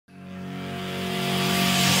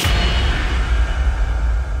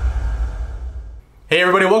Hey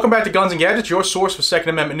everybody, welcome back to Guns and Gadgets, your source for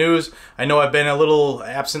Second Amendment news. I know I've been a little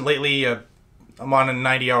absent lately. I'm on a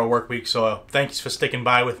 90-hour work week, so thanks for sticking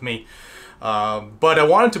by with me. But I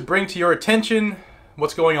wanted to bring to your attention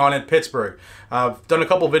what's going on in Pittsburgh. I've done a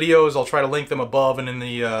couple videos. I'll try to link them above and in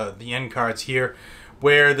the end cards here,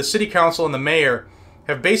 where the city council and the mayor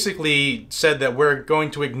have basically said that we're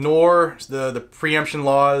going to ignore the preemption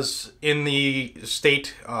laws in the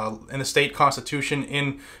state constitution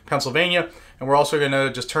in Pennsylvania, and we're also going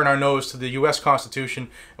to just turn our nose to the U.S. Constitution,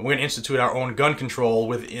 and we're going to institute our own gun control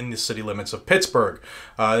within the city limits of Pittsburgh.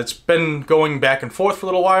 It's been going back and forth for a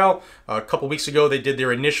little while. A couple weeks ago, they did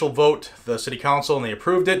their initial vote, the city council, and they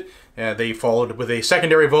approved it. They followed with a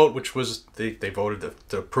secondary vote, which was they voted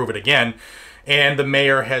to approve it again. And the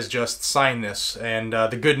mayor has just signed this. And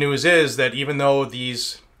the good news is that even though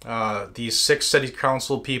these 6 city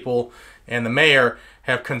council people and the mayor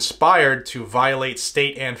have conspired to violate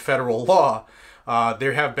state and federal law,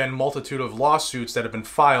 there have been multitude of lawsuits that have been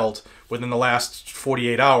filed within the last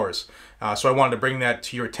 48 hours. So I wanted to bring that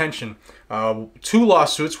to your attention. 2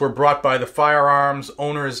 lawsuits were brought by the Firearms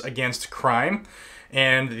Owners Against Crime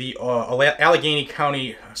and the Allegheny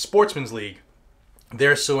County Sportsman's League.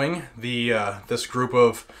 They're suing this group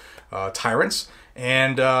of tyrants,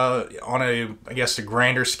 and on I guess a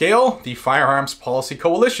grander scale, the Firearms Policy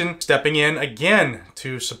Coalition stepping in again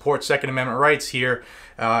to support Second Amendment rights here,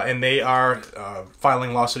 and they are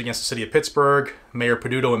filing a lawsuit against the city of Pittsburgh, Mayor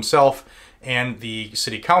Peduto himself, and the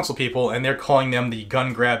city council people, and they're calling them the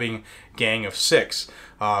gun-grabbing gang of 6.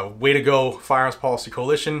 Way to go, Firearms Policy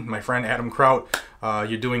Coalition. My friend Adam Kraut,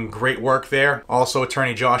 you're doing great work there. Also,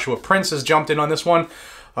 Attorney Joshua Prince has jumped in on this one.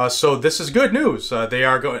 So this is good news. They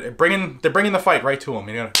are they're bringing the fight right to them.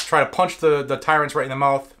 You're gonna try to punch the tyrants right in the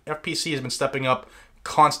mouth. FPC has been stepping up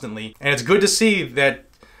constantly, and it's good to see that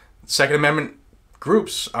Second Amendment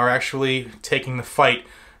groups are actually taking the fight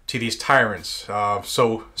to these tyrants.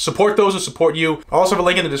 So support those who support you. I also have a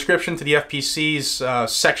link in the description to the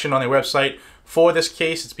FPC's section on their website for this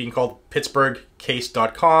case. It's being called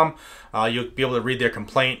pittsburghcase.com. You'll be able to read their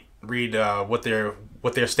complaint, read what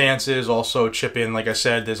their stance is, also chip in. Like I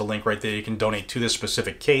said, there's a link right there. You can donate to this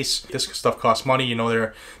specific case. This stuff costs money. You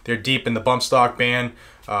know, they're deep in the bump stock ban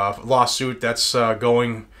lawsuit that's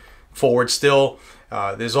going forward still.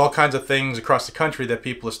 There's all kinds of things across the country that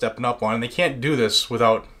people are stepping up on, and they can't do this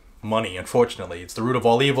without money, unfortunately. It's the root of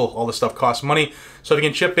all evil. All this stuff costs money. So if you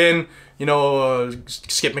can chip in, you know,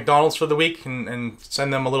 skip McDonald's for the week and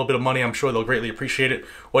send them a little bit of money, I'm sure they'll greatly appreciate it.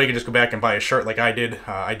 Or you can just go back and buy a shirt like I did.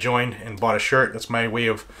 I joined and bought a shirt. That's my way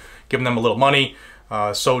of giving them a little money.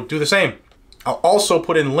 So do the same. I'll also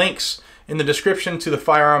put in links in the description to the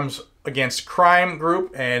Firearms Against Crime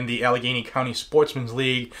group and the Allegheny County Sportsman's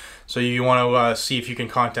League. So you want to see if you can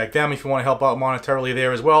contact them if you want to help out monetarily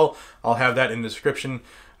there as well. I'll have that in the description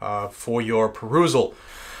for your perusal.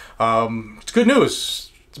 It's good news.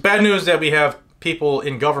 It's bad news that we have people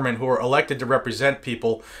in government who are elected to represent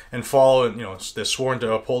people and follow, you know, they're sworn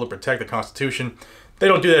to uphold and protect the Constitution. They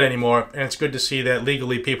don't do that anymore, and it's good to see that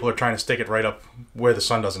legally people are trying to stick it right up where the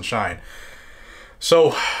sun doesn't shine.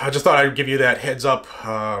 So I just thought I'd give you that heads up.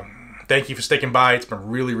 Thank you for sticking by. It's been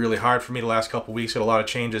really, really hard for me the last couple weeks. Had a lot of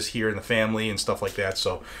changes here in the family and stuff like that.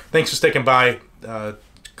 So thanks for sticking by.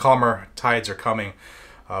 Calmer tides are coming.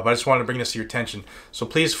 But I just wanted to bring this to your attention. So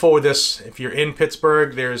please forward this. If you're in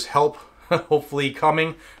Pittsburgh, there's help hopefully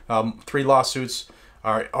coming. 3 lawsuits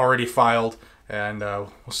are already filed, and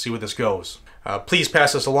we'll see where this goes. Please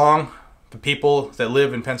pass this along. The people that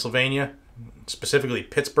live in Pennsylvania, specifically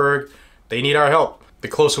Pittsburgh, they need our help. The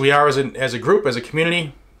closer we are as a group, as a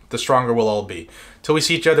community, the stronger we'll all be. Till we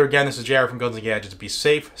see each other again, this is Jared from Guns and Gadgets. Be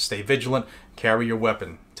safe, stay vigilant, carry your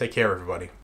weapon. Take care, everybody.